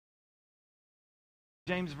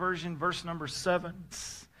James Version, verse number 7.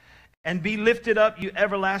 And be lifted up, you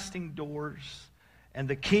everlasting doors, and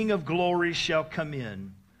the King of glory shall come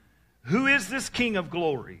in. Who is this King of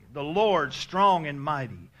glory? The Lord strong and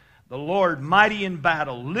mighty, the Lord mighty in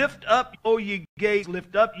battle. Lift up, O ye gates,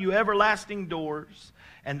 lift up, you everlasting doors,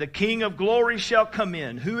 and the King of glory shall come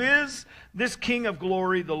in. Who is this King of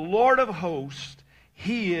glory? The Lord of hosts.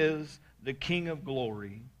 He is the King of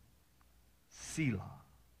glory. Selah.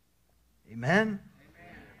 Amen?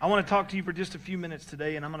 I want to talk to you for just a few minutes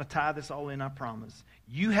today, and I'm going to tie this all in, I promise.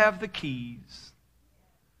 You have the keys,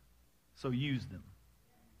 so use them.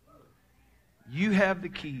 You have the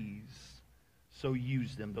keys, so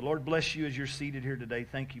use them. The Lord bless you as you're seated here today.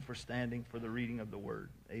 Thank you for standing for the reading of the Word.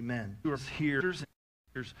 Amen. You are here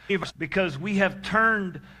because we have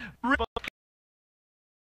turned...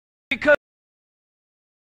 Because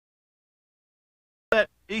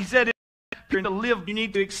he said... to live, you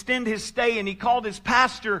need to extend his stay, and he called his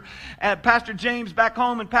pastor, Pastor James, back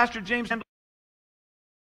home, and Pastor James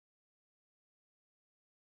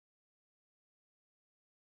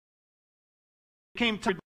came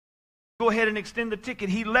to go ahead and extend the ticket.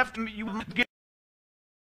 He left me.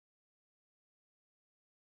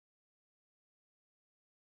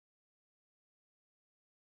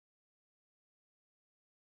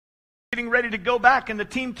 Getting ready to go back, and the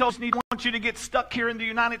team told us, "We want you to get stuck here in the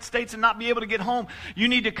United States and not be able to get home. You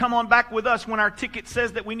need to come on back with us when our ticket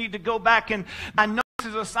says that we need to go back." And I know this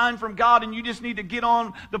is a sign from God, and you just need to get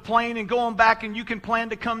on the plane and go on back, and you can plan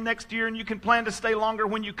to come next year, and you can plan to stay longer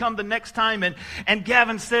when you come the next time. And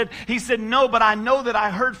Gavin said, he said, "No, but I know that I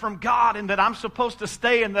heard from God, and that I'm supposed to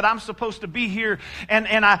stay, and that I'm supposed to be here,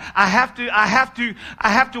 and I have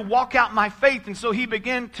to walk out my faith." And so he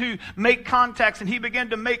began to make contacts, and he began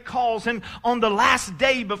to make calls. And on the last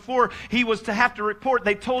day before he was to have to report,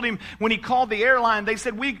 they told him, when he called the airline, they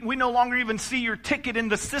said, we no longer even see your ticket in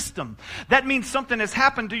the system. That means something has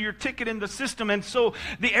happened to your ticket in the system. And so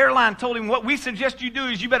the airline told him, what we suggest you do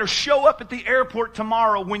is you better show up at the airport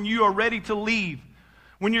tomorrow when you are ready to leave,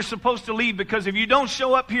 when you're supposed to leave, because if you don't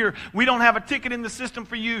show up here, we don't have a ticket in the system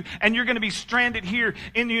for you, and you're going to be stranded here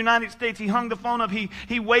in the United States. He hung the phone up. He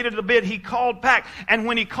waited a bit. He called back, and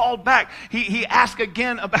when he called back, he asked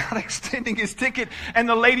again about extending his ticket, and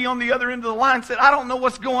the lady on the other end of the line said, "I don't know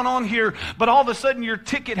what's going on here, but all of a sudden your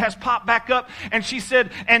ticket has popped back up." And she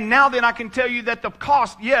said, "And now then I can tell you that the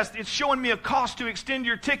cost, yes, it's showing me a cost to extend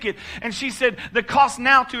your ticket." And she said, "The cost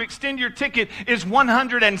now to extend your ticket is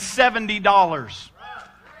 $170.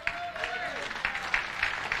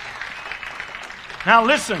 Now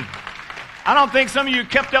listen, I don't think some of you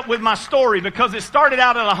kept up with my story, because it started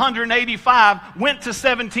out at 185, went to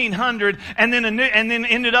 1,700, and then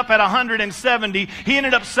ended up at 170. He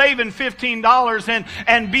ended up saving $15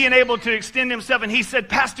 and being able to extend himself. And he said,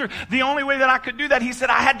 "Pastor, the only way that I could do that," he said,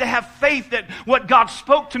 "I had to have faith that what God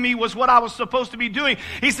spoke to me was what I was supposed to be doing."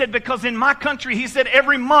 He said, "Because in my country," he said,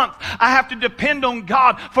 "every month I have to depend on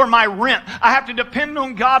God for my rent. I have to depend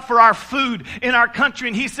on God for our food in our country."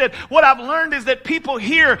 And he said, "What I've learned is that people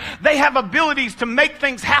here, they have abilities to make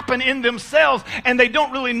things happen in themselves, and they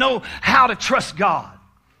don't really know how to trust God."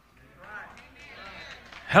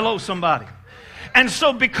 Hello, somebody. And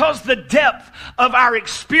so because the depth of our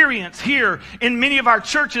experience here in many of our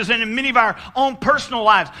churches and in many of our own personal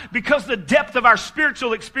lives, because the depth of our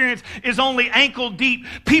spiritual experience is only ankle deep,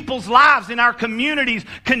 people's lives in our communities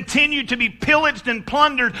continue to be pillaged and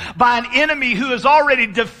plundered by an enemy who is already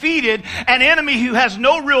defeated, an enemy who has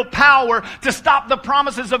no real power to stop the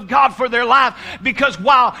promises of God for their life, because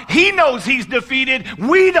while he knows he's defeated,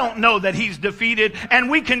 we don't know that he's defeated, and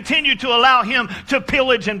we continue to allow him to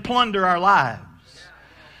pillage and plunder our lives.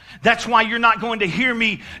 That's why you're not going to hear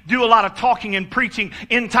me do a lot of talking and preaching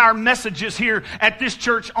entire messages here at this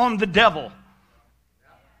church on the devil.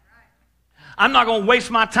 I'm not going to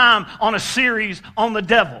waste my time on a series on the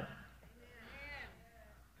devil.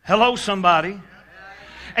 Hello, somebody.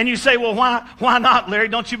 And you say, "Well, why not, Larry?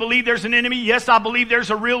 Don't you believe there's an enemy?" Yes, I believe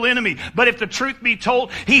there's a real enemy. But if the truth be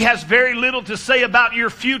told, he has very little to say about your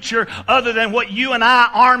future other than what you and I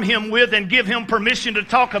arm him with and give him permission to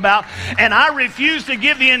talk about. And I refuse to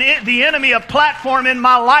give the enemy a platform in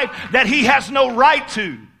my life that he has no right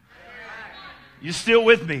to. You still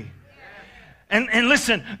with me? And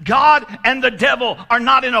listen, God and the devil are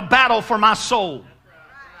not in a battle for my soul.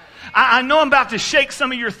 I know I'm about to shake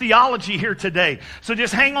some of your theology here today, so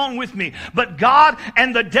just hang on with me. But God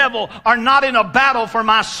and the devil are not in a battle for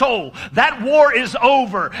my soul. That war is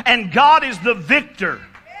over, and God is the victor.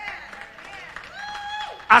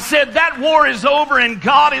 I said that war is over and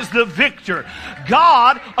God is the victor.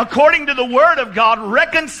 God, according to the Word of God,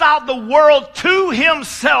 reconciled the world to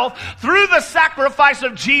Himself through the sacrifice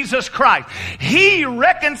of Jesus Christ. He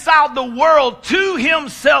reconciled the world to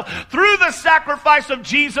Himself through the sacrifice of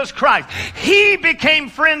Jesus Christ. He became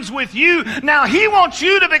friends with you. Now He wants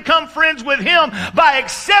you to become friends with Him by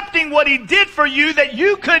accepting what He did for you that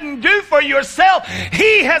you couldn't do for yourself.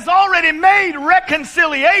 He has already made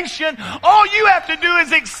reconciliation. All you have to do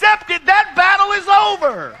is accept it. That battle is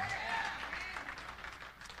over.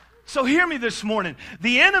 So hear me this morning.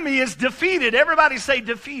 The enemy is defeated. Everybody say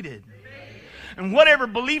defeated. And whatever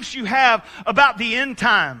beliefs you have about the end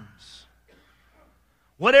times,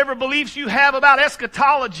 whatever beliefs you have about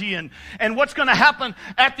eschatology and what's going to happen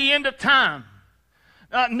at the end of time,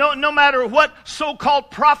 no matter what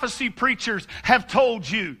so-called prophecy preachers have told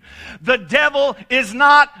you, the devil is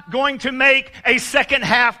not going to make a second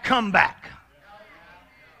half comeback.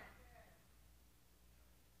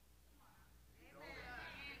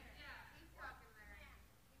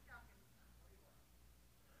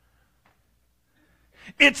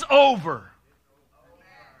 It's over.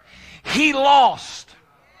 He lost.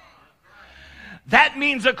 That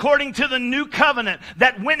means according to the new covenant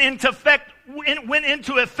that went into effect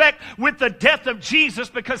with the death of Jesus,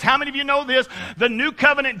 because how many of you know this? The new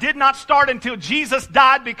covenant did not start until Jesus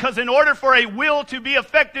died, because in order for a will to be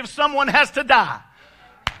effective, someone has to die.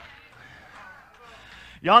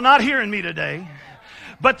 Y'all not hearing me today?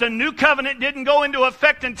 But the new covenant didn't go into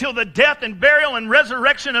effect until the death and burial and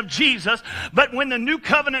resurrection of Jesus. But when the new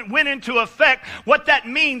covenant went into effect, what that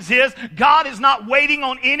means is God is not waiting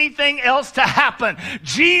on anything else to happen.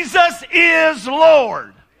 Jesus is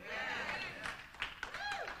Lord.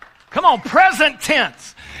 Come on, present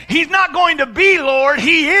tense. He's not going to be Lord.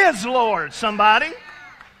 He is Lord, somebody.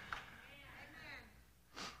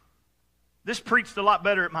 This preached a lot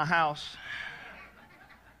better at my house.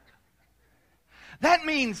 That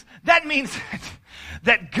means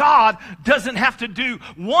that God doesn't have to do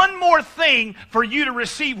one more thing for you to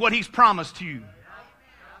receive what He's promised to you.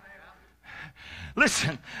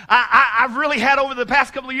 Listen, I've really had over the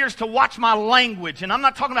past couple of years to watch my language, and I'm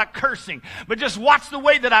not talking about cursing, but just watch the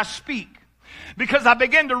way that I speak. Because I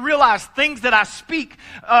began to realize things that I speak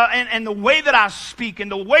and the way that I speak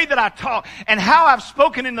and the way that I talk and how I've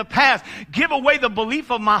spoken in the past give away the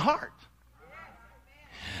belief of my heart.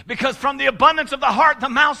 Because from the abundance of the heart, the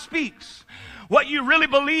mouth speaks. What you really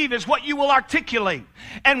believe is what you will articulate.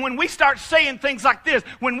 And when we start saying things like this,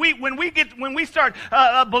 when we start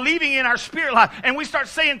believing in our spirit life, and we start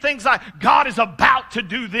saying things like God is about to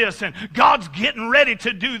do this, and God's getting ready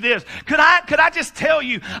to do this, could I just tell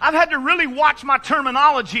you, I've had to really watch my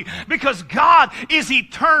terminology, because God is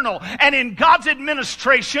eternal, and in God's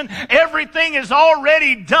administration, everything is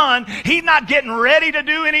already done. He's not getting ready to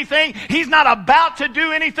do anything. He's not about to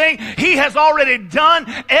do anything. He has already done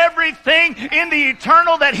everything in the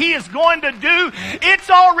eternal that He is going to do. It's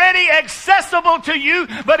already accessible to you,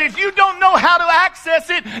 but if you don't know how to access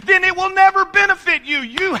it, then it will never benefit you.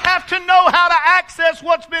 You have to know how to access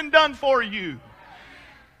what's been done for you.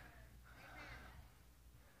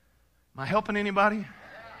 Am I helping anybody?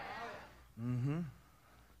 Mm-hmm.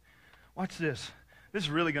 Watch this. This is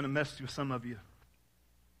really going to mess with some of you.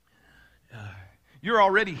 You're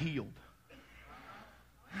already healed.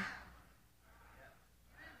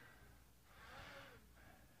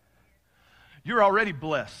 You're already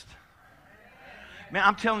blessed. Man,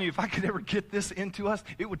 I'm telling you, if I could ever get this into us,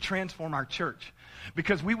 it would transform our church.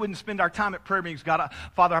 Because we wouldn't spend our time at prayer meetings, God,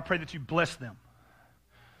 Father, I pray that you bless them.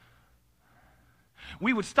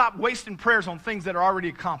 We would stop wasting prayers on things that are already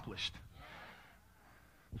accomplished.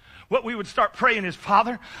 What we would start praying is,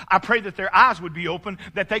 Father, I pray that their eyes would be open,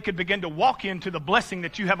 that they could begin to walk into the blessing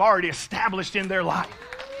that you have already established in their life.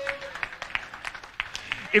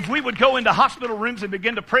 If we would go into hospital rooms and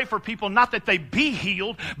begin to pray for people, not that they be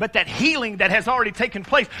healed, but that healing that has already taken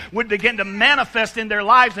place would begin to manifest in their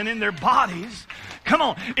lives and in their bodies. Come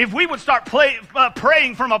on, if we would start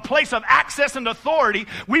praying from a place of access and authority,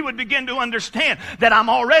 we would begin to understand that I'm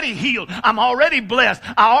already healed, I'm already blessed,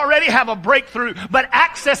 I already have a breakthrough, but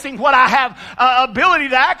accessing what I have ability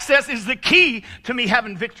to access is the key to me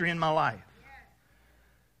having victory in my life.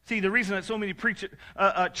 See, the reason that so many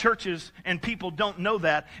churches and people don't know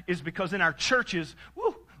that is because in our churches,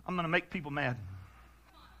 I'm going to make people mad.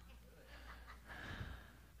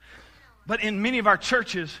 But in many of our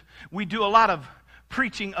churches, we do a lot of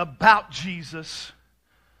preaching about Jesus,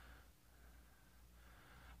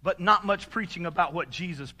 but not much preaching about what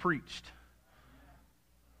Jesus preached.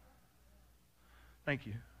 Thank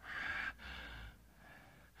you.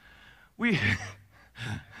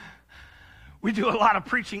 We do a lot of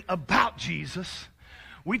preaching about Jesus.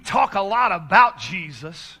 We talk a lot about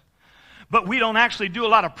Jesus, but we don't actually do a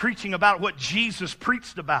lot of preaching about what Jesus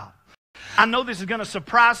preached about. I know this is going to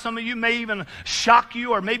surprise some of you, may even shock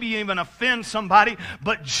you, or maybe even offend somebody,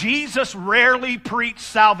 but Jesus rarely preached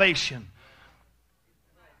salvation.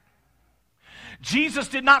 Jesus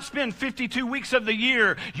did not spend 52 weeks of the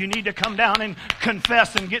year, you need to come down and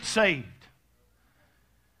confess and get saved.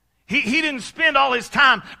 He didn't spend all his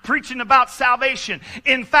time preaching about salvation.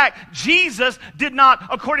 In fact, Jesus did not,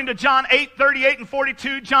 according to John 8:38 and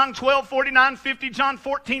 42, John 12:49, 50, John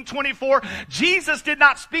 14:24, Jesus did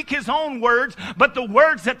not speak his own words, but the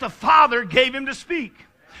words that the Father gave him to speak.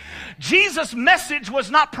 Jesus' message was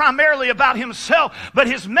not primarily about himself, but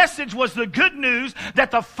his message was the good news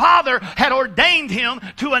that the Father had ordained him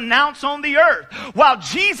to announce on the earth. While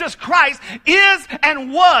Jesus Christ is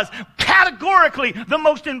and was categorically the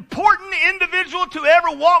most important individual to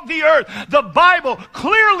ever walk the earth, the Bible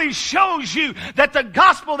clearly shows you that the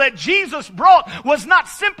gospel that Jesus brought was not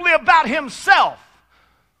simply about himself.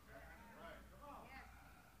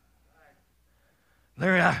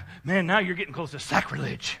 Larry, man, now you're getting close to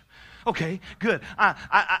sacrilege. Okay, good.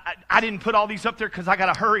 I didn't put all these up there because I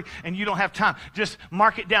got to hurry and you don't have time. Just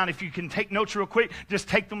mark it down. If you can take notes real quick, just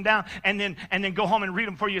take them down and then go home and read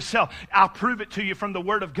them for yourself. I'll prove it to you from the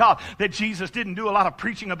Word of God that Jesus didn't do a lot of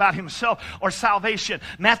preaching about himself or salvation.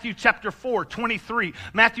 Matthew chapter 4, 23.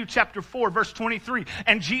 Matthew chapter 4, verse 23.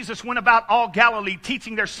 And Jesus went about all Galilee,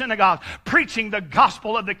 teaching their synagogues, preaching the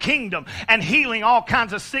gospel of the kingdom, and healing all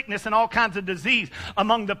kinds of sickness and all kinds of disease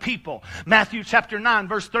among the people. Matthew chapter 9,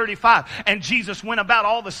 verse 35. And Jesus went about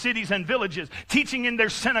all the cities and villages, teaching in their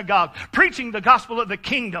synagogue, preaching the gospel of the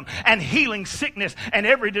kingdom, and healing sickness and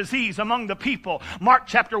every disease among the people. Mark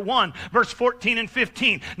chapter 1, verse 14 and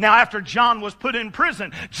 15. Now after John was put in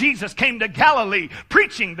prison, Jesus came to Galilee,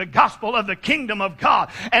 preaching the gospel of the kingdom of God,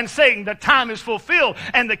 and saying, the time is fulfilled,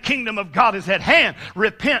 and the kingdom of God is at hand.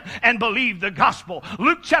 Repent and believe the gospel.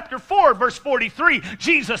 Luke chapter 4, verse 43.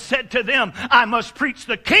 Jesus said to them, I must preach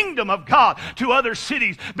the kingdom of God to other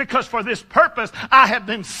cities, because for this purpose I have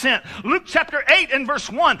been sent. Luke chapter 8 and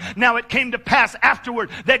verse 1. Now it came to pass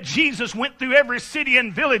afterward that Jesus went through every city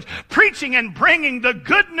and village, preaching and bringing the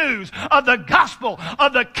good news of the gospel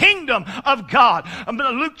of the kingdom of God.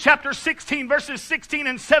 Luke chapter 16 verses 16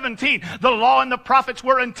 and 17. The law and the prophets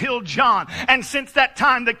were until John. And since that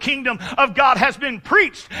time the kingdom of God has been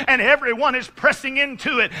preached, and everyone is pressing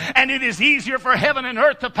into it. And it is easier for heaven and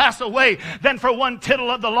earth to pass away than for one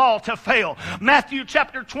tittle of the law to fail. Matthew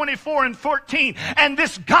chapter 24 and 14. And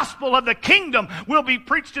this gospel of the kingdom will be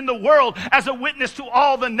preached in the world as a witness to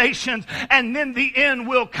all the nations, and then the end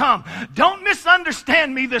will come. Don't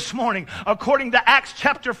misunderstand me this morning. According to Acts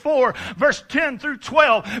chapter 4, verse 10 through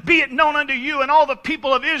 12, be it known unto you and all the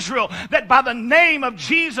people of Israel that by the name of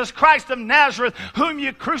Jesus Christ of Nazareth, whom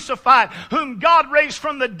you crucified, whom God raised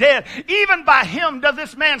from the dead, even by him does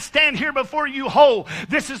this man stand here before you whole.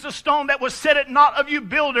 This is the stone that was set at naught of you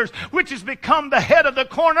builders, which has become the head of the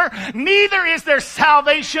corner. Neither is there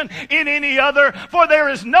salvation in any other, for there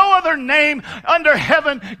is no other name under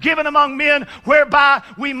heaven given among men whereby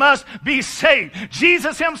we must be saved.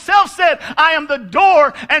 Jesus himself said, I am the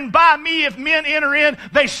door, and by me if men enter in,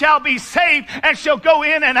 they shall be saved and shall go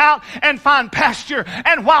in and out and find pasture.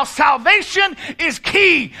 And while salvation is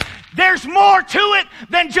key, there's more to it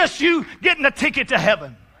than just you getting a ticket to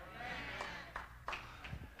heaven.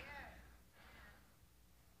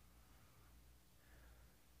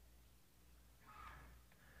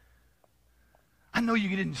 I know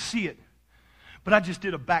you didn't see it, but I just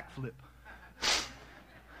did a backflip.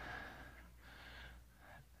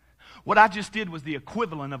 What I just did was the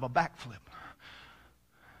equivalent of a backflip.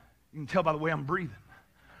 You can tell by the way I'm breathing.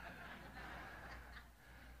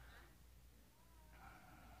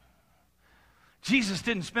 Jesus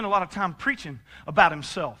didn't spend a lot of time preaching about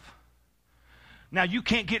himself. Now, you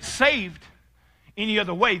can't get saved any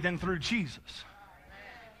other way than through Jesus.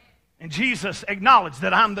 And Jesus acknowledged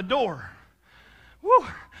that I'm the door. Woo.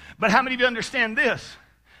 But how many of you understand this?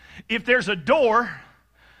 If there's a door,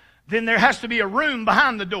 then there has to be a room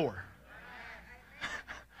behind the door.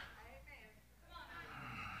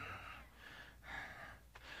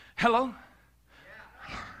 Hello?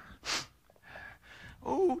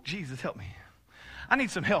 Oh, Jesus, help me. I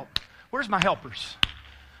need some help. Where's my helpers?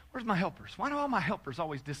 Where's my helpers? Why do all my helpers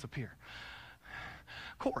always disappear?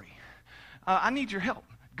 Corey, I need your help.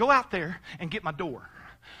 Go out there and get my door.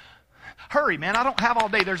 Hurry, man. I don't have all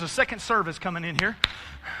day. There's a second service coming in here.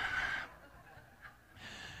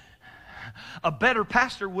 A better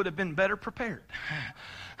pastor would have been better prepared.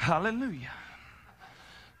 Hallelujah.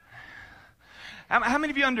 How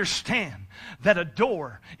many of you understand that a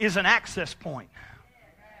door is an access point?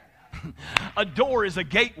 A door is a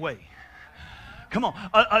gateway. Come on.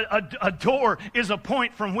 A door is a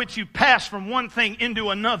point from which you pass from one thing into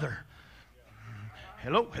another.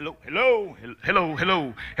 Hello, hello, hello, hello,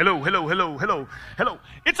 hello, hello, hello, hello, hello, hello.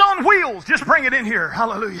 It's on wheels. Just bring it in here.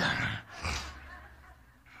 Hallelujah.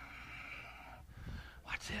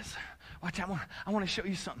 Watch this. Watch. I want to show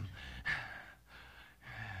you something.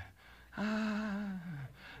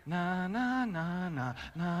 Na na na na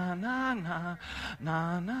na na na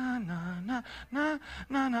na na na na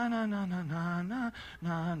na na na na na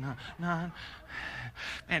na na na.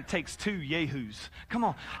 Man, it takes two yahoos. Come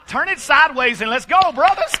on, turn it sideways and let's go,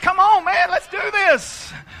 brothers. Come on, man, let's do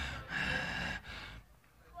this.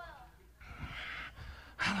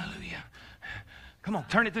 Hallelujah. Come on,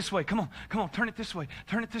 turn it this way. Come on, turn it this way.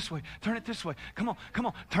 Turn it this way. Turn it this way. Come on,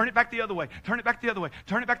 turn it back the other way. Turn it back the other way.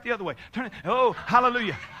 Turn it back the other way. Turn it. Oh,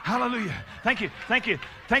 hallelujah. Hallelujah. Thank you. Thank you.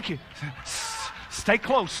 Thank you. Stay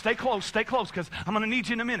close, because I'm going to need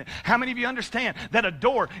you in a minute. How many of you understand that a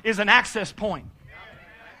door is an access point?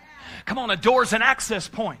 Come on, a door is an access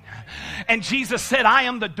point. And Jesus said, I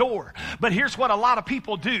am the door. But here's what a lot of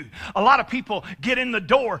people do. A lot of people get in the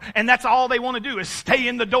door, and that's all they want to do is stay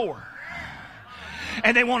in the door.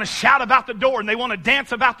 And they want to shout about the door, and they want to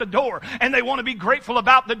dance about the door, and they want to be grateful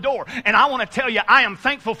about the door. And I want to tell you, I am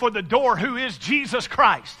thankful for the door who is Jesus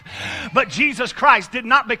Christ. But Jesus Christ did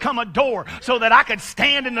not become a door so that I could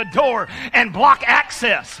stand in the door and block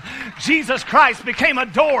access. Jesus Christ became a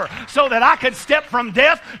door so that I could step from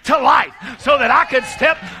death to life, so that I could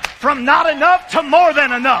step from not enough to more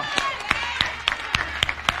than enough.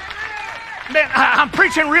 Man, I'm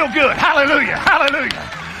preaching real good. Hallelujah,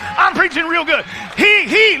 hallelujah. I'm preaching real good.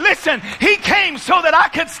 Listen, he came so that I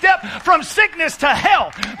could step from sickness to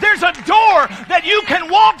health. There's a door that you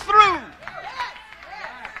can walk through.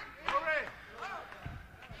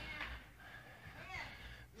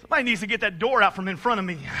 Somebody needs to get that door out from in front of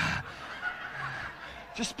me.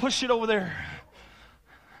 Just push it over there.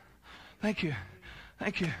 Thank you.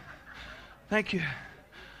 Thank you. Thank you.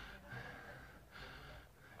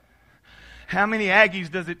 How many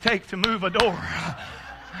Aggies does it take to move a door?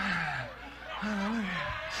 Hallelujah.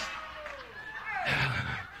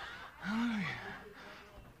 Hallelujah.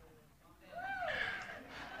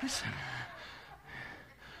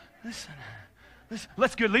 Listen.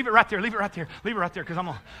 Let's go. Leave it right there. Leave it right there. Leave it right there because I'm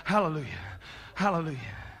on. Hallelujah. Hallelujah.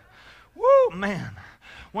 Woo, man.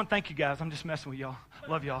 One, thank you guys. I'm just messing with y'all.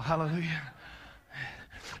 Love y'all. Hallelujah.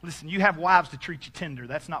 Listen, you have wives to treat you tender.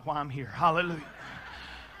 That's not why I'm here. Hallelujah.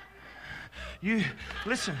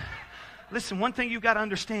 Listen, one thing you've got to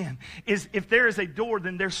understand is if there is a door,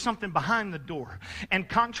 then there's something behind the door. And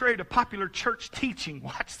contrary to popular church teaching,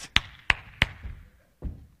 watch.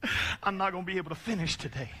 I'm not going to be able to finish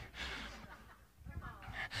today.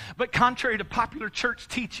 But contrary to popular church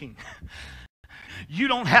teaching, you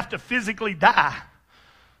don't have to physically die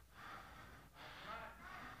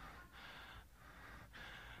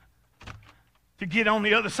to get on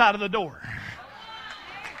the other side of the door.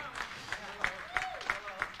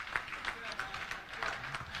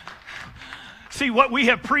 See, what we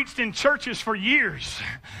have preached in churches for years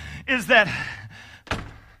is that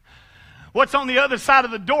what's on the other side of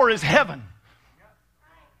the door is heaven.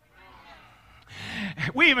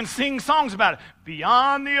 We even sing songs about it.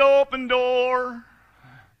 Beyond the open door.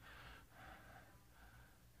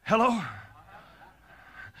 Hello?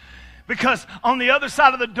 Because on the other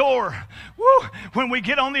side of the door, when we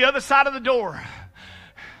get on the other side of the door,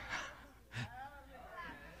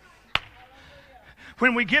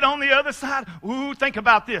 when we get on the other side, think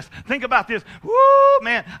about this. Think about this.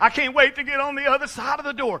 Man, I can't wait to get on the other side of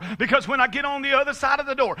the door. Because when I get on the other side of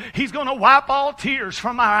the door, he's going to wipe all tears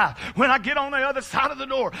from my eyes. When I get on the other side of the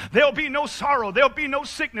door, there'll be no sorrow. There'll be no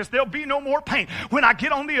sickness. There'll be no more pain. When I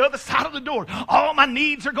get on the other side of the door, all my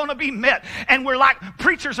needs are going to be met. And we're like,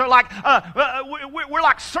 preachers are like, we're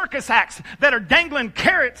like circus acts that are dangling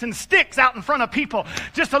carrots and sticks out in front of people.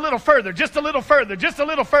 Just a little further, just a little further, just a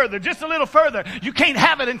little further, just a little further. You can't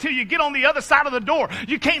have it until you get on the other side of the door.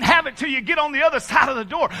 You can't have it till you get on the other side of the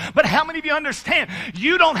door. But how many of you understand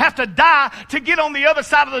you don't have to die to get on the other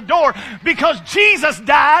side of the door, because Jesus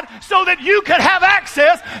died so that you could have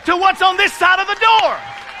access to what's on this side of the door.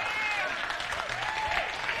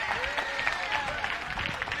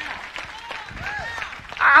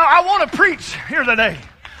 I want to preach here today.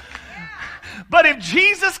 But if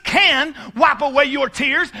Jesus can wipe away your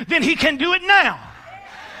tears, then he can do it now.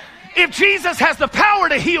 If Jesus has the power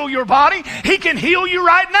to heal your body, he can heal you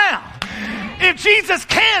right now. If Jesus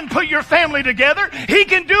can put your family together, he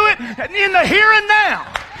can do it in the here and now.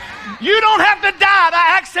 You don't have to die to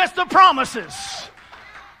access the promises.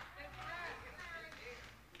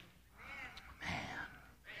 Man.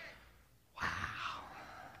 Wow.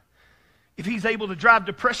 If he's able to drive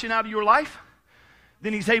depression out of your life,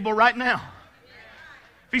 then he's able right now.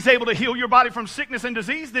 If he's able to heal your body from sickness and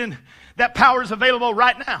disease, then that power is available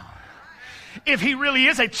right now. If he really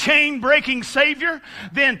is a chain-breaking Savior,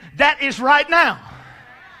 then that is right now.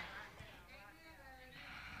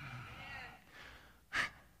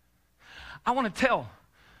 I want to tell,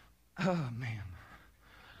 oh man.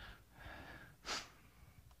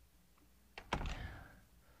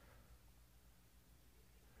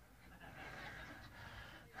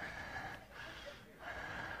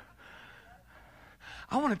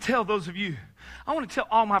 I want to tell those of you, I want to tell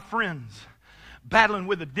all my friends battling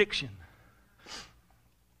with addiction.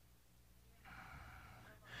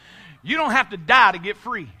 You don't have to die to get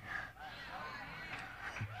free.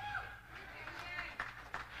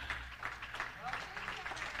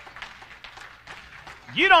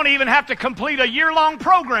 You don't even have to complete a year-long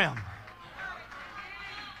program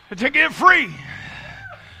to get free.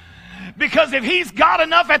 Because if he's got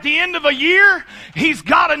enough at the end of a year, he's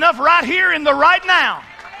got enough right here in the right now.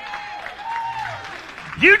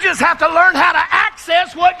 You just have to learn how to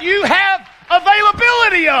access what you have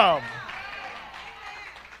availability of.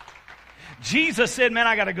 Jesus said, man,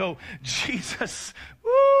 I got to go. Jesus,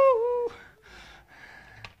 woo,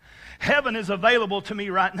 heaven is available to me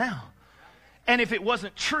right now. And if it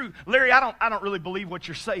wasn't true, Larry, I don't really believe what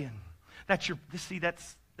you're saying. That's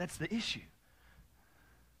the issue.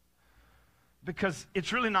 Because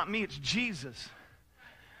it's really not me, it's Jesus.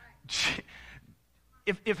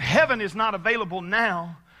 If heaven is not available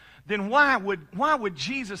now, then why would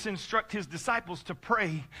Jesus instruct his disciples to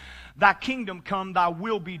pray, thy kingdom come, thy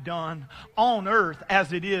will be done on earth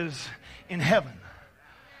as it is in heaven?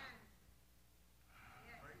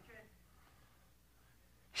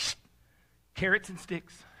 Carrots and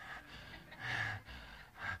sticks.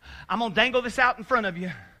 I'm going to dangle this out in front of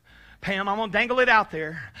you. Pam, I'm going to dangle it out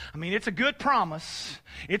there. I mean, it's a good promise.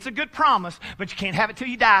 It's a good promise, but you can't have it till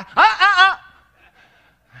you die.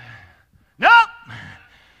 Nope.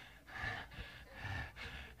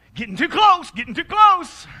 Getting too close, getting too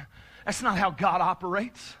close. That's not how God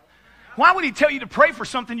operates. Why would he tell you to pray for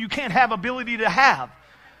something you can't have ability to have?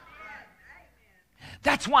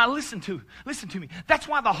 That's why, listen to me. That's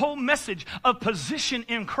why the whole message of position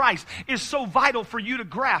in Christ is so vital for you to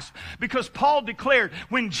grasp. Because Paul declared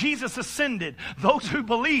when Jesus ascended, those who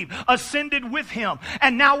believe ascended with him.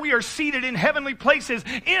 And now we are seated in heavenly places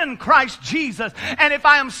in Christ Jesus. And if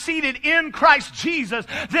I am seated in Christ Jesus,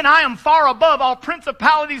 then I am far above all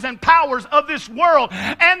principalities and powers of this world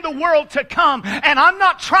and the world to come. And I'm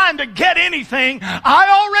not trying to get anything. I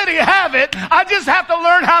already have it. I just have to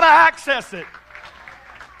learn how to access it.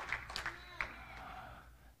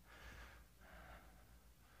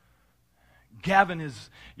 Gavin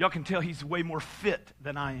is, y'all can tell he's way more fit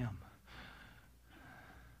than I am.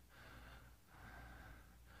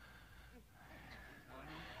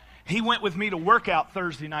 He went with me to workout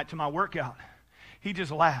Thursday night, to my workout. He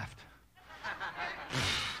just laughed. It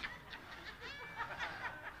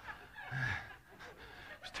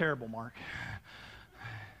was terrible, Mark.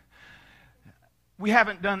 We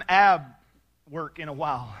haven't done ab work in a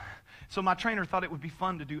while. So my trainer thought it would be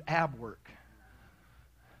fun to do ab work.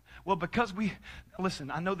 Well, because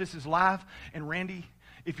listen, I know this is live, and Randy,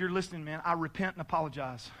 if you're listening, man, I repent and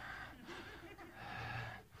apologize.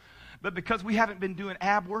 But because we haven't been doing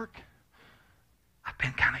ab work, I've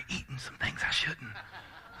been kind of eating some things I shouldn't.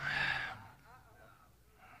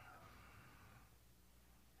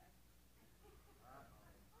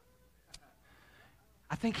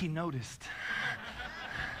 I think he noticed.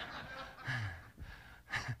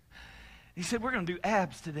 He said, we're going to do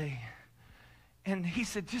abs today. And he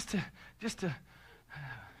said, just to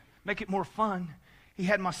make it more fun, he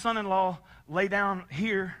had my son-in-law lay down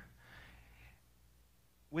here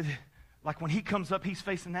with, like when he comes up, he's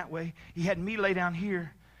facing that way. He had me lay down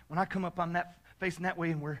here. When I come up, I'm facing that way,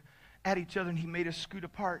 and we're at each other, and he made us scoot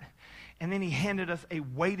apart. And then he handed us a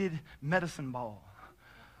weighted medicine ball.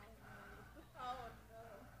 I'm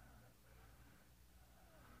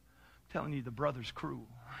telling you, the brother's cruel.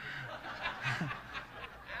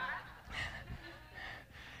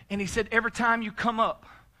 And he said, every time you come up,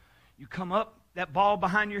 that ball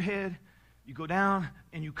behind your head, you go down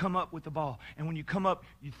and you come up with the ball. And when you come up,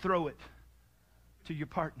 you throw it to your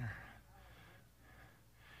partner.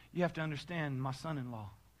 You have to understand my son-in-law.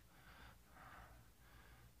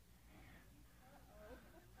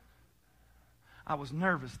 I was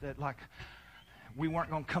nervous that we weren't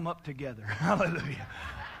going to come up together. Hallelujah.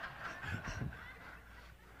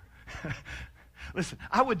 Listen,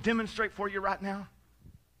 I would demonstrate for you right now,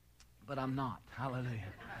 but I'm not. Hallelujah.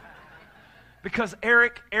 Because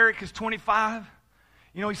Eric is 25.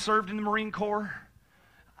 You know, he served in the Marine Corps.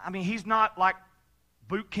 I mean, he's not like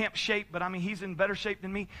boot camp shape, but I mean, he's in better shape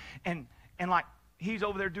than me. And like, he's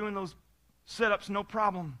over there doing those sit-ups, no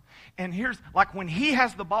problem. And here's, like, when he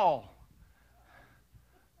has the ball,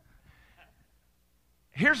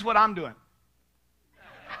 here's what I'm doing.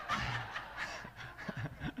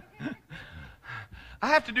 I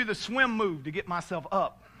have to do the swim move to get myself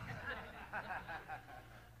up.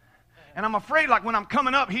 And I'm afraid, like, when I'm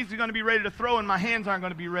coming up, he's going to be ready to throw, and my hands aren't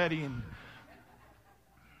going to be ready.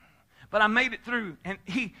 But I made it through, and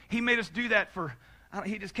he made us do that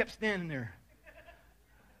he just kept standing there.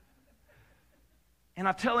 And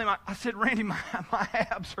I tell him, I said, Randy, my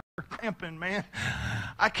abs are cramping, man.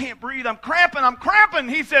 I can't breathe. I'm cramping.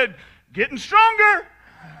 He said, getting stronger.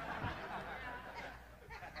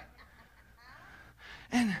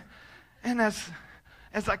 And as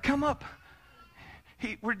I come up,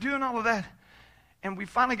 we're doing all of that, and we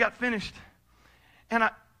finally got finished. And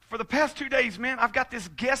for the past 2 days, man, I've got this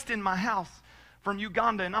guest in my house from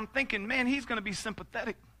Uganda, and I'm thinking, man, he's going to be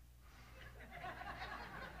sympathetic.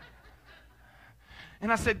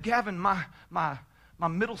 And I said, Gavin, my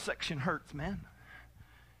middle section hurts, man.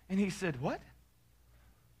 And he said, what?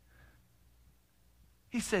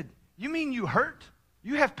 He said, you mean you hurt?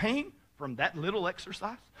 You have pain from that little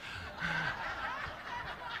exercise?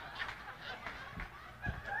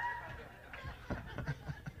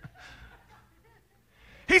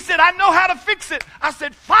 He said, I know how to fix it. I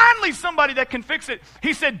said, finally somebody that can fix it.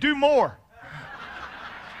 He said, do more.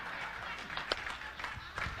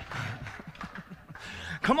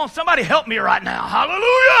 Come on, somebody help me right now.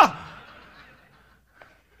 Hallelujah.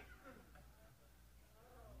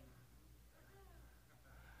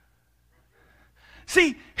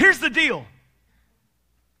 See, here's the deal.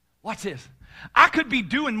 Watch this. I could be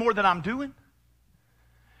doing more than I'm doing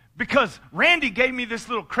because Randy gave me this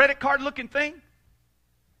little credit card looking thing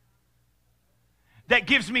that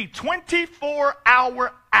gives me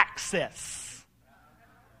 24-hour access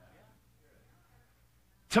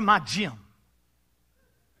to my gym.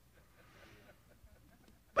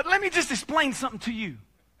 But let me just explain something to you.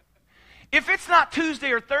 If it's not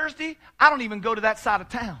Tuesday or Thursday, I don't even go to that side of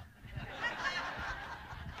town.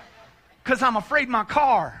 Because I'm afraid my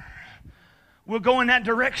car will go in that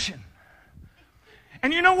direction.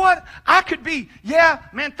 And you know what? I could be,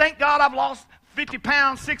 man, thank God I've lost 50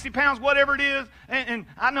 pounds, 60 pounds, whatever it is. And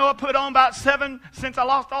I know I put on about 7 since I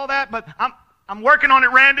lost all that, but I'm working on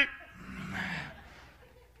it, Randy.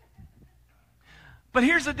 But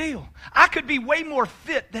here's the deal. I could be way more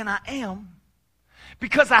fit than I am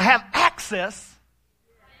because I have access.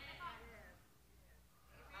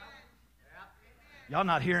 Y'all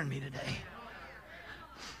not hearing me today.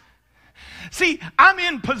 See, I'm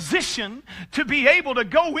in position to be able to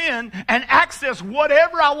go in and access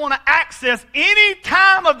whatever I want to access any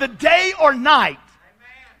time of the day or night.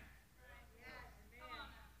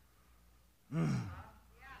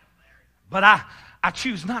 But I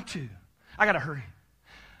choose not to. I got to hurry.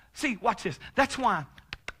 See, watch this. That's why,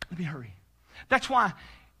 let me hurry. That's why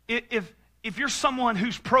if you're someone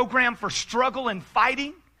who's programmed for struggle and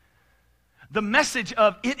fighting, the message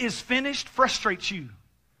of it is finished frustrates you.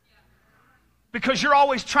 Because you're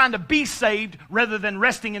always trying to be saved rather than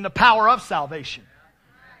resting in the power of salvation.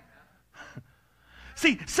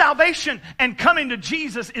 See, salvation and coming to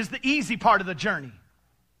Jesus is the easy part of the journey.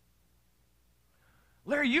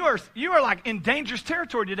 Larry, you are like in dangerous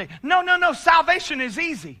territory today. No. Salvation is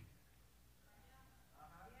easy.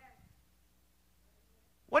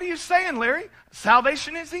 What are you saying, Larry?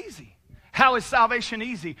 Salvation is easy. How is salvation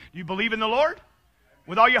easy? You believe in the Lord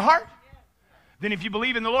with all your heart? Then if you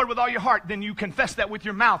believe in the Lord with all your heart, then you confess that with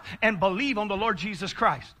your mouth and believe on the Lord Jesus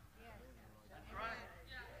Christ.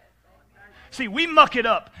 See, we muck it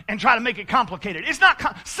up and try to make it complicated. It's not.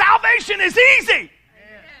 Salvation is easy.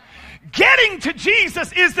 Getting to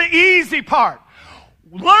Jesus is the easy part.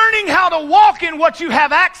 Learning how to walk in what you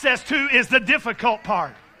have access to is the difficult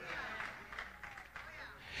part.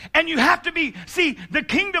 And you have to the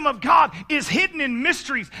kingdom of God is hidden in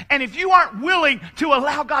mysteries. And if you aren't willing to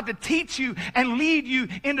allow God to teach you and lead you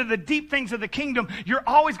into the deep things of the kingdom, you're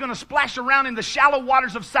always going to splash around in the shallow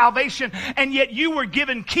waters of salvation. And yet you were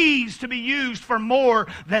given keys to be used for more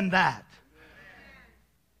than that.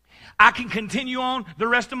 I can continue on the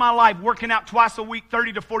rest of my life working out twice a week,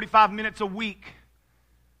 30 to 45 minutes a week,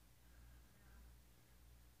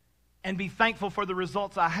 and be thankful for the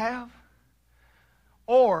results I have.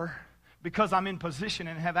 Or, because I'm in position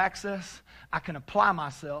and have access, I can apply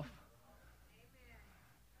myself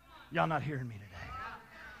Y'all not hearing me today.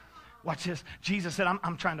 Watch this. Jesus said,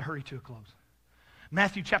 I'm trying to hurry to a close.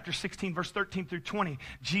 Matthew chapter 16, verse 13 through 20,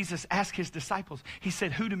 Jesus asked his disciples, he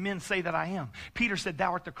said, who do men say that I am? Peter said,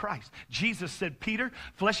 thou art the Christ. Jesus said, Peter,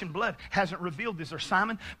 flesh and blood hasn't revealed this. Or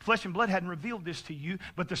Simon, flesh and blood hadn't revealed this to you,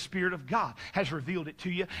 but the Spirit of God has revealed it to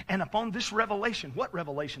you. And upon this revelation, what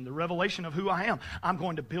revelation? The revelation of who I am. I'm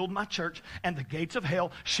going to build my church, and the gates of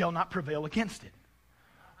hell shall not prevail against it.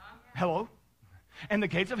 Hello? And the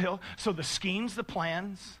gates of hell, so the schemes, the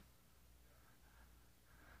plans,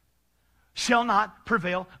 shall not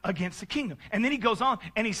prevail against the kingdom. And then he goes on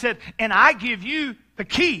and he said, and I give you the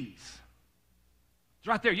keys. It's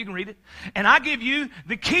right there, you can read it. And I give you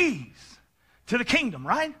the keys to the kingdom,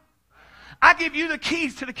 right? I give you the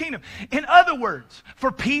keys to the kingdom. In other words,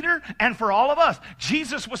 for Peter and for all of us,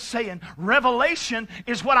 Jesus was saying, revelation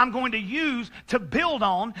is what I'm going to use to build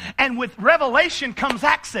on, and with revelation comes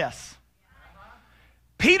access.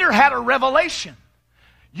 Peter had a revelation.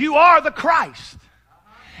 You are the Christ.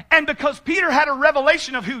 And because Peter had a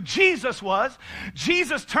revelation of who Jesus was,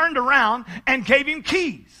 Jesus turned around and gave him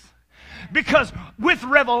keys. Because with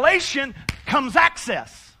revelation comes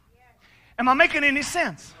access. Am I making any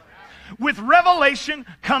sense? With revelation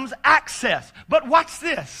comes access. But watch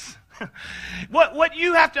this. What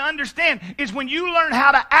you have to understand is when you learn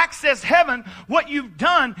how to access heaven, what you've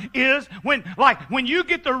done is when you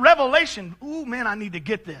get the revelation, ooh man, I need to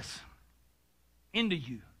get this into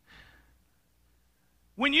you.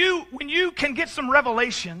 When you can get some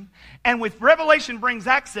revelation, and with revelation brings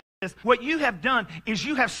access, what you have done is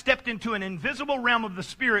you have stepped into an invisible realm of the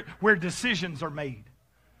Spirit where decisions are made.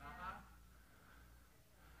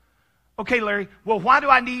 Okay, Larry, well, why do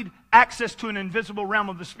I need access to an invisible realm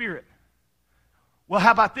of the Spirit? Well,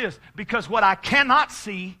 how about this? Because what I cannot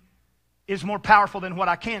see is more powerful than what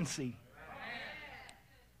I can see.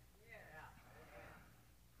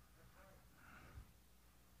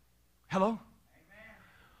 Hello?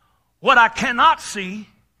 What I cannot see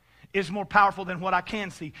is more powerful than what I can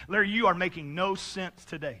see. Larry, you are making no sense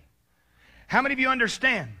today. How many of you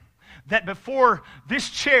understand that before this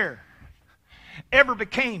chair ever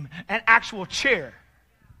became an actual chair,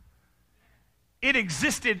 it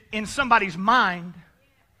existed in somebody's mind?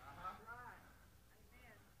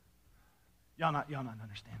 Y'all not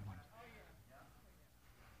understanding what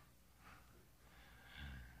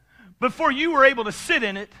before you were able to sit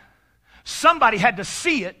in it, somebody had to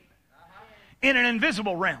see it in an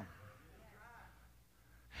invisible realm.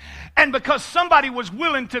 And because somebody was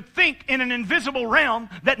willing to think in an invisible realm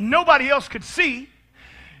that nobody else could see,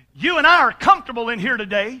 you and I are comfortable in here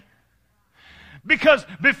today. Because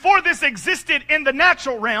before this existed in the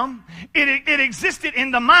natural realm, it existed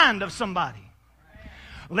in the mind of somebody.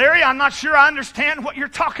 Larry, I'm not sure I understand what you're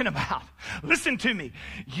talking about. Listen to me.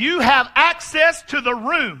 You have access to the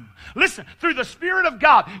room. Listen, through the Spirit of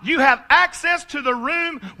God, you have access to the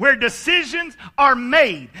room where decisions are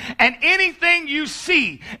made. And anything you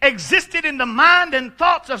see existed in the mind and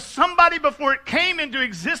thoughts of somebody before it came into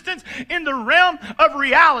existence in the realm of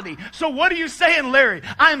reality. So what are you saying, Larry?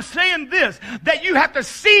 I am saying this, that you have to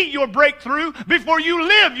see your breakthrough before you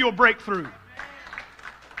live your breakthrough.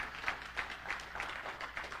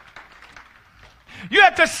 You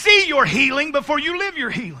have to see your healing before you live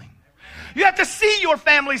your healing. You have to see your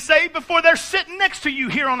family saved before they're sitting next to you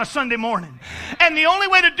here on a Sunday morning. And the only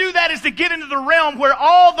way to do that is to get into the realm where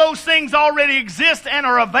all those things already exist and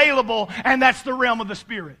are available, and that's the realm of the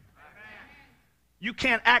Spirit. You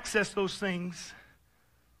can't access those things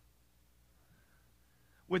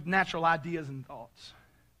with natural ideas and thoughts.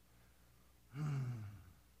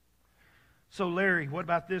 So Larry, what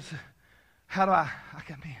about this? How do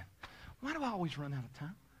why do I always run out of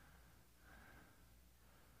time?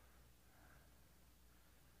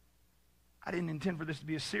 I didn't intend for this to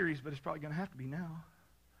be a series, but it's probably going to have to be now.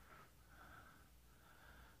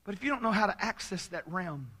 But if you don't know how to access that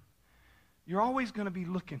realm, you're always going to be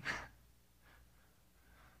looking.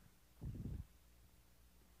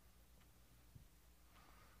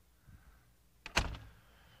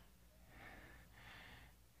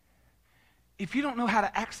 If you don't know how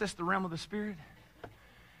to access the realm of the Spirit,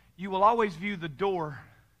 you will always view the door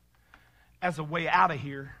as a way out of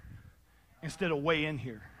here instead of way in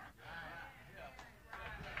here.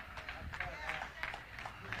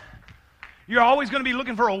 You're always going to be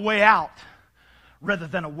looking for a way out rather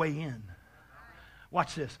than a way in.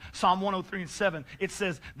 Watch this. Psalm 103:7, it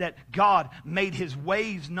says that God made his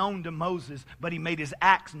ways known to Moses, but he made his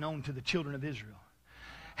acts known to the children of Israel.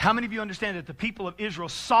 How many of you understand that the people of Israel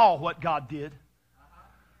saw what God did?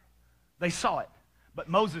 They saw it. But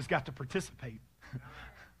Moses got to participate.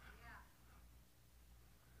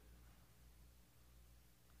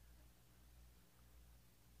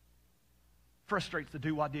 frustrates the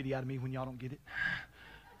do-wah-diddy out of me when y'all don't get it.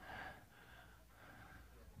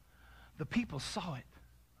 The people saw it.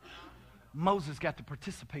 Moses got to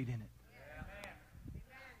participate in it.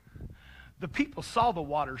 The people saw the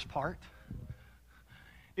waters part.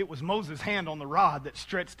 It was Moses' hand on the rod that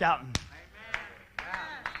stretched out.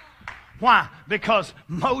 Why? Because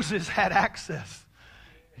Moses had access.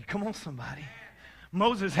 Come on, somebody.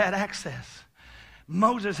 Moses had access.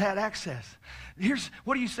 Moses had access.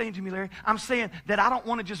 What are you saying to me, Larry? I'm saying that I don't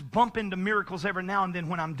want to just bump into miracles every now and then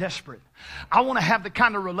when I'm desperate. I want to have the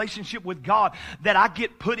kind of relationship with God that I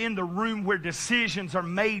get put in the room where decisions are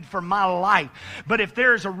made for my life. But if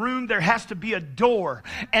there is a room, there has to be a door.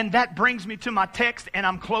 And that brings me to my text, and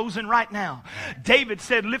I'm closing right now. David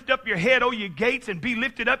said, lift up your head, O ye gates, and be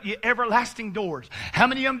lifted up, ye everlasting doors. How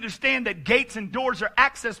many understand that gates and doors are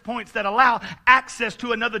access points that allow access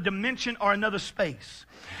to another dimension or another space?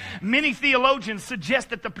 Many theologians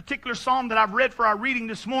suggest that the particular psalm that I've read for our reading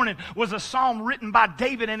this morning was a psalm written by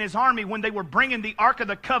David and his army when they were bringing the Ark of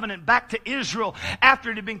the Covenant back to Israel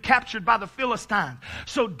after it had been captured by the Philistines.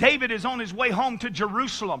 So David is on his way home to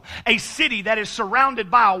Jerusalem, a city that is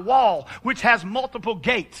surrounded by a wall which has multiple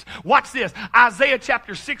gates. Watch this. Isaiah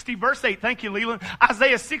chapter 60 verse 8. Thank you, Leland.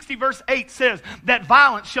 Isaiah 60 verse 8 says that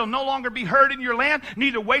violence shall no longer be heard in your land,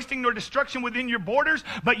 neither wasting nor destruction within your borders,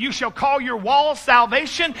 but you shall call your walls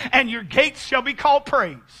salvation, and your gates shall be called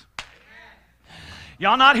praise.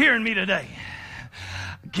 Y'all not hearing me today?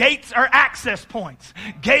 Gates are access points.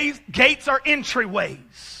 Gates are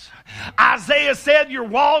entryways. Isaiah said your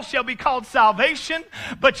walls shall be called salvation,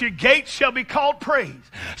 but your gates shall be called praise.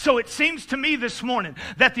 So it seems to me this morning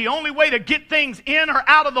that the only way to get things in or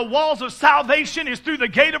out of the walls of salvation is through the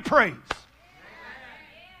gate of praise.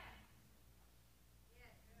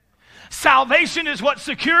 Salvation is what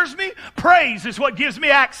secures me. Praise is what gives me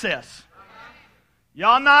access.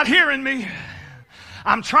 Y'all not hearing me?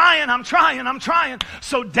 I'm trying.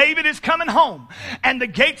 So David is coming home, and the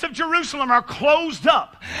gates of Jerusalem are closed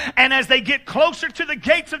up. And as they get closer to the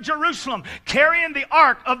gates of Jerusalem, carrying the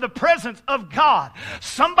ark of the presence of God,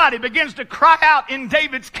 somebody begins to cry out in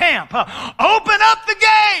David's camp, open up the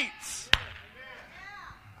gates!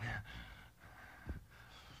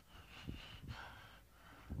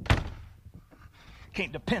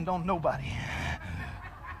 Can't depend on nobody.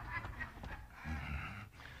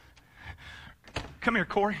 Come here,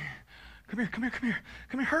 Corey. Come here.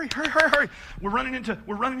 Hurry. We're running into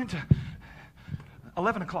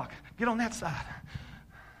 11 o'clock. Get on that side.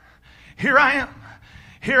 Here I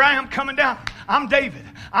am coming down. I'm David.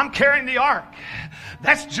 I'm carrying the ark.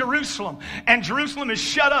 That's Jerusalem. And Jerusalem is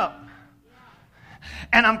shut up.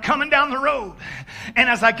 And I'm coming down the road. And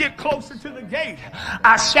as I get closer to the gate,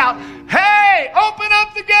 I shout, hey, open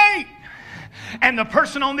up the gate. And the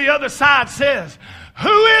person on the other side says,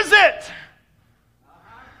 who is it?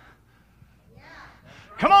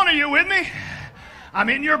 Come on, are you with me? I'm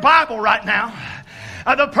in your Bible right now.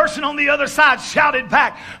 The person on the other side shouted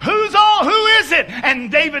back, who is it? And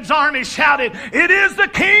David's army shouted, it is the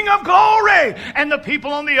King of Glory. And the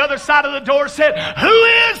people on the other side of the door said, who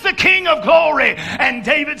is the King of Glory? And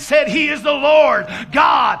David said, he is the Lord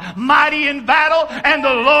God, mighty in battle, and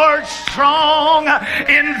the Lord strong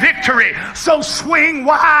in victory. So swing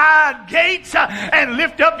wide gates and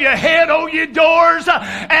lift up your head, O ye doors,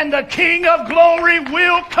 and the King of Glory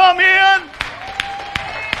will come in.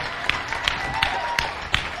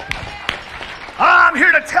 I'm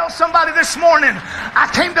here to tell somebody this morning, I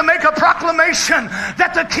came to make a proclamation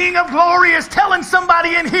that the King of Glory is telling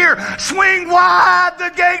somebody in here, swing wide the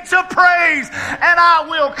gates of praise and I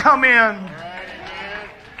will come in.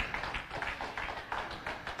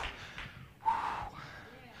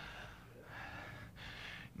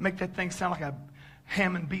 Make that thing sound like a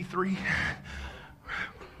Hammond B3.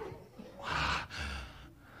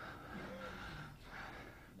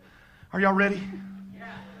 Are y'all ready?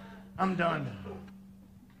 I'm done.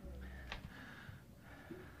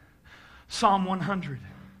 Psalm 100.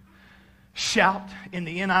 Shout in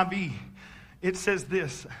the NIV. It says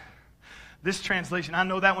this. This translation, I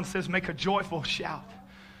know that one says make a joyful shout.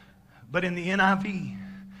 But in the NIV,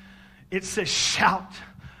 it says shout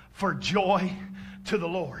for joy to the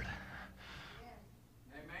Lord.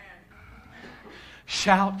 Amen.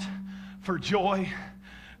 Shout for joy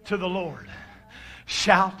to the Lord.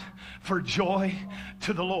 Shout for joy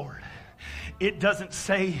to the Lord. It doesn't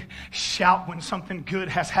say shout when something good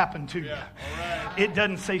has happened to you. It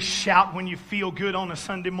doesn't say shout when you feel good on a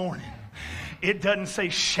Sunday morning. It doesn't say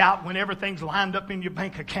shout when everything's lined up in your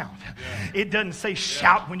bank account. It doesn't say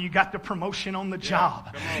shout when you got the promotion on the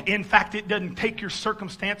job. In fact, it doesn't take your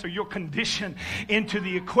circumstance or your condition into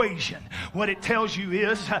the equation. What it tells you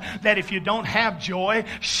is that if you don't have joy,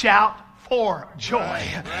 shout for joy.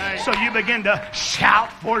 Right. So you begin to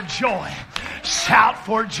shout for joy. Shout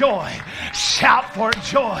for joy. Shout for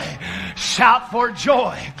joy. Shout for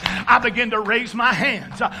joy. I begin to raise my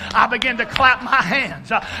hands. I begin to clap my hands.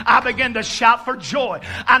 I begin to shout for joy.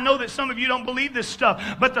 I know that some of you don't believe this stuff,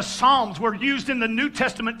 but the Psalms were used in the New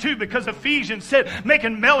Testament too, because Ephesians said,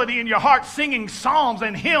 making melody in your heart, singing psalms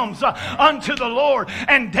and hymns unto the Lord.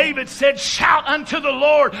 And David said, shout unto the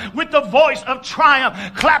Lord with the voice of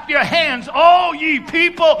triumph. Clap your hands, all ye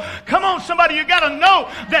people. Come on, somebody, you got to know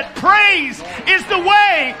that praise is the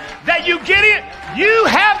way that you get it. You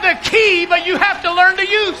have the key, but you have to learn to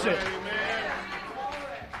use it.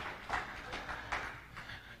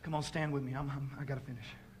 Come on, stand with me. I got to finish.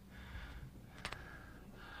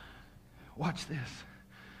 Watch this.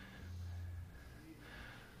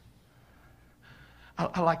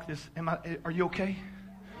 I like this. Are you okay?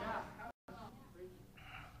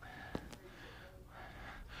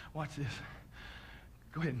 Watch this.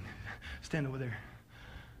 Go ahead and stand over there.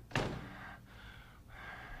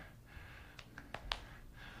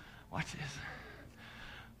 Watch this.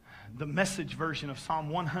 The Message version of Psalm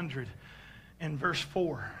 100 and verse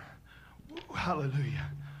 4. Hallelujah.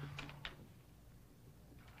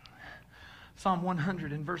 Psalm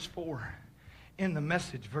 100 and verse 4 in the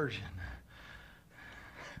Message version.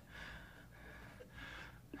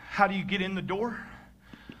 How do you get in the door?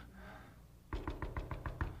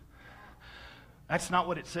 That's not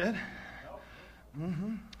what it said.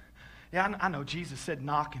 Mm-hmm. Yeah, I know Jesus said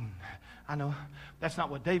knock, and I know that's not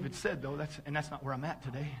what David said, though. That's not where I'm at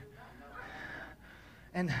today.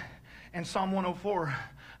 And Psalm 104,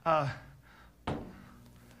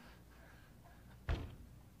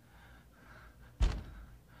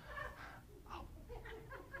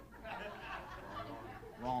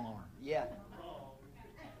 wrong arm. Yeah.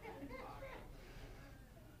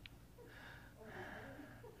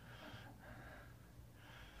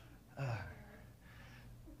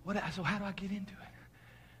 So how do I get into it?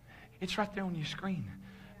 It's right there on your screen.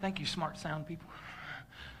 Thank you, smart sound people.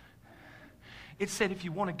 It said if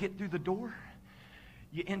you want to get through the door,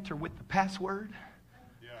 you enter with the password.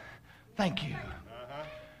 Yeah. Thank you. Uh-huh.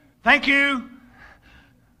 Thank you.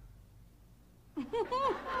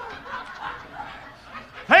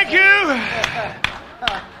 Thank you.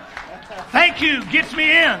 Thank you gets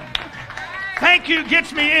me in. Thank you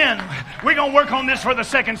gets me in. We're going to work on this for the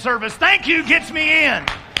second service. Thank you gets me in.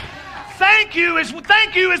 Thank you is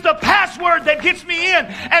the password that gets me in.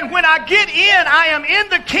 And when I get in, I am in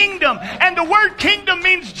the kingdom. And the word kingdom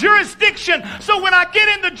means jurisdiction. So when I get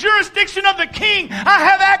in the jurisdiction of the king, I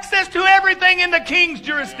have access to everything in the king's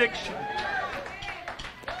jurisdiction.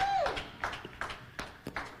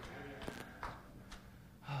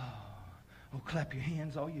 Oh, clap your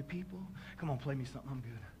hands, all you people. Come on, play me something. I'm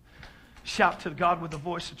good. Shout to God with a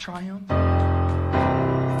voice of triumph.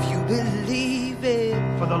 If you believe it,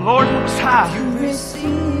 for the Lord Most High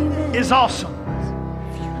is awesome.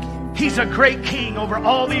 He's a great king over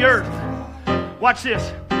all the earth. Watch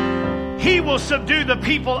this. He will subdue the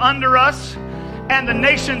people under us and the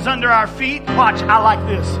nations under our feet. Watch, I like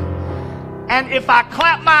this. And if I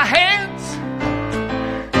clap my hands,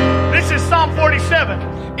 this is Psalm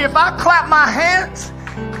 47. If I clap my hands,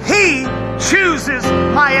 He chooses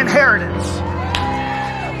my inheritance.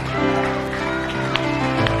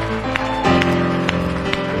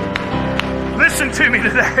 Listen to me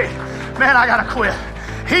today. Man, I gotta quit.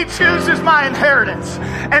 He chooses my inheritance.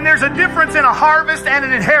 And there's a difference in a harvest and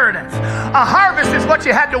an inheritance. A harvest is what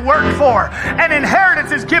you had to work for. An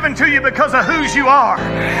inheritance is given to you because of whose you are.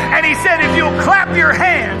 And He said, if you'll clap your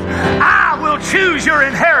hands, I will choose your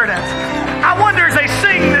inheritance. I wonder as they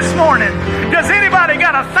sing this morning, does anybody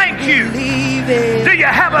got a thank you? Do you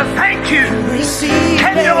have a thank you?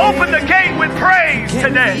 Can you open the gate with praise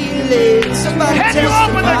today? Can you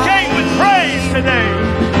open the gate with praise today?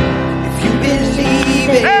 If you believe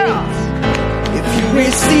it, if you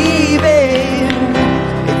receive it,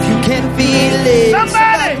 if you can feel it,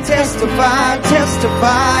 somebody testify.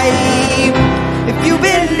 If you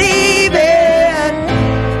believe it,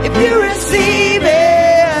 if you receive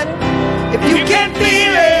it, if you can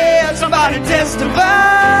feel it, somebody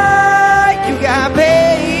testify. You got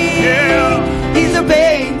paid. Yeah. He's a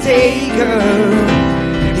pain taker.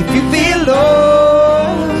 If you feel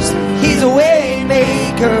lost, He's a way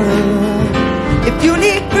maker. If you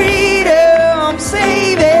need freedom,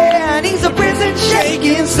 saving, He's a prison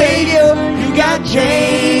shaking Savior. You got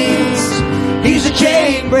chains,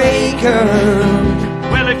 breaker.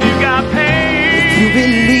 Well, if you got pain, If you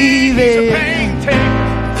believe he's a it, pain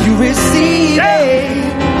taker. if you receive it,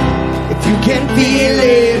 if you can feel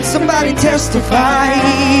it, somebody testify.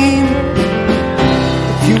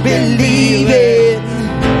 If you believe it,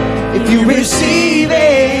 if you receive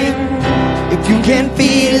it, if you can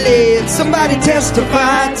feel it, somebody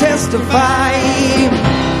testify, testify.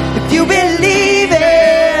 If you believe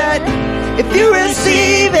it, if you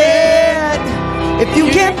receive it, if you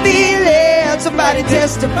can feel it, somebody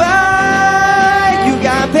testify. You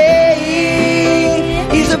got pain,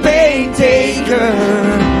 he's a pain taker.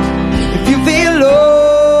 If you feel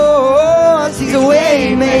lost, he's a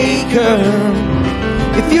way maker.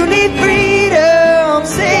 If you need freedom,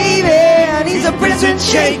 saving, he's a prison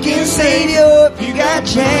shaking savior. If you got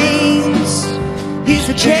chains, he's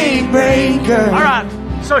a chain breaker. All right,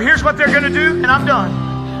 so here's what they're going to do, and I'm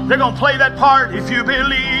done. They're going to play that part. If you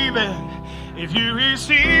believe it, if you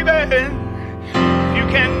receive it, you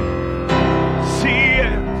can see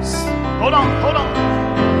it. Hold on.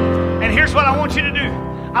 And here's what I want you to do.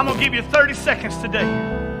 I'm going to give you 30 seconds today,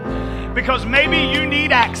 because maybe you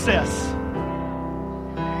need access.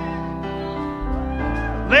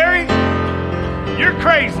 Larry, you're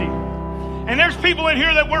crazy. And there's people in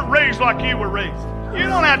here that weren't raised like you were raised. You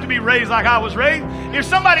don't have to be raised like I was raised. If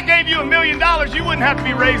somebody gave you $1 million, you wouldn't have to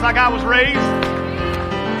be raised like I was raised.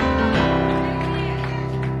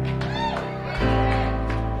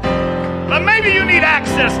 But maybe you need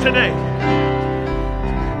access today.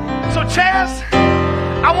 So Chaz,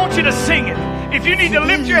 I want you to sing it. If you need to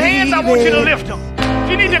lift your hands, I want you to lift them.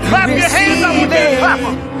 If you need to clap your hands, I want you to clap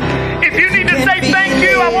them. If you need to say thank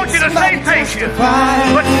you, I want you to say thank you.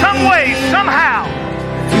 But some way, somehow,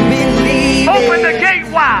 open the gate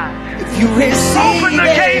wide. Open the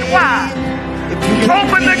gate wide.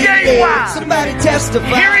 Open the gate wide. Somebody testify.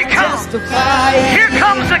 Here he comes. Testify. Here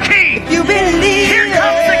comes the king. You believe Here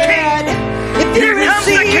comes the king. If you Here comes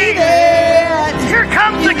the receive king. it, Here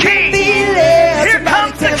comes the king. feel it. Here Somebody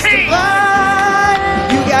comes the king. testify.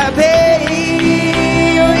 You got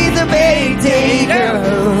pain. He's a pain taker.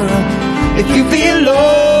 If you feel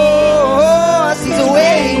lost, he's a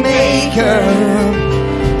way maker.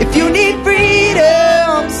 If you need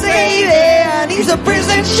freedom, saving, he's a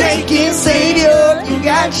prison shaking savior. You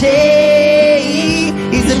got chain,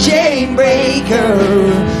 he's a chain breaker.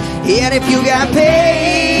 And if you got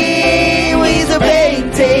pain, well, he's a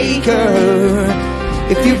pain taker.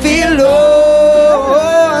 If you feel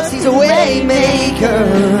lost, he's a way maker.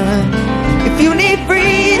 If you need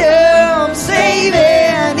freedom,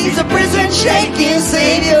 saving, he's a prison shaking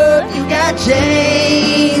savior. You got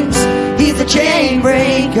chains, he's a chain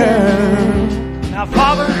breaker. Now,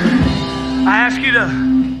 Father, I ask you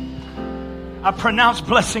I pronounce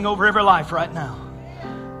blessing over every life right now.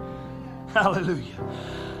 Hallelujah.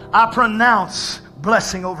 I pronounce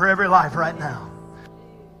blessing over every life right now.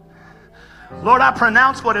 Lord, I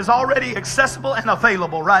pronounce what is already accessible and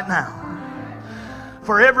available right now.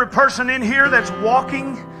 For every person in here that's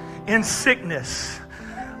walking in sickness,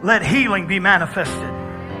 let healing be manifested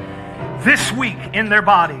this week in their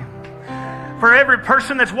body. For every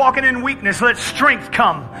person that's walking in weakness, let strength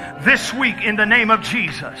come this week in the name of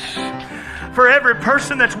Jesus. For every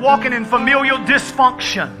person that's walking in familial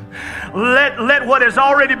dysfunction, let what has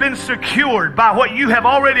already been secured by what you have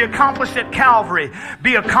already accomplished at Calvary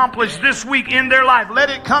be accomplished this week in their life. Let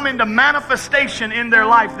it come into manifestation in their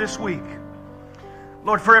life this week.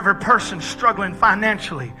 Lord, for every person struggling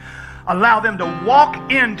financially, allow them to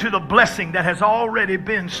walk into the blessing that has already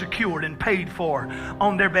been secured and paid for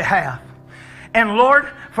on their behalf. And Lord,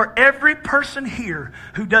 for every person here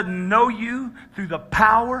who doesn't know you through the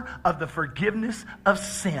power of the forgiveness of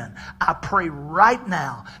sin, I pray right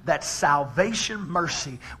now that salvation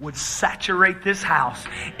mercy would saturate this house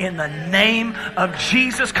in the name of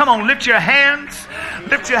Jesus. Come on, lift your hands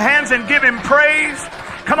and give him praise.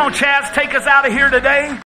 Come on, Chaz, take us out of here today.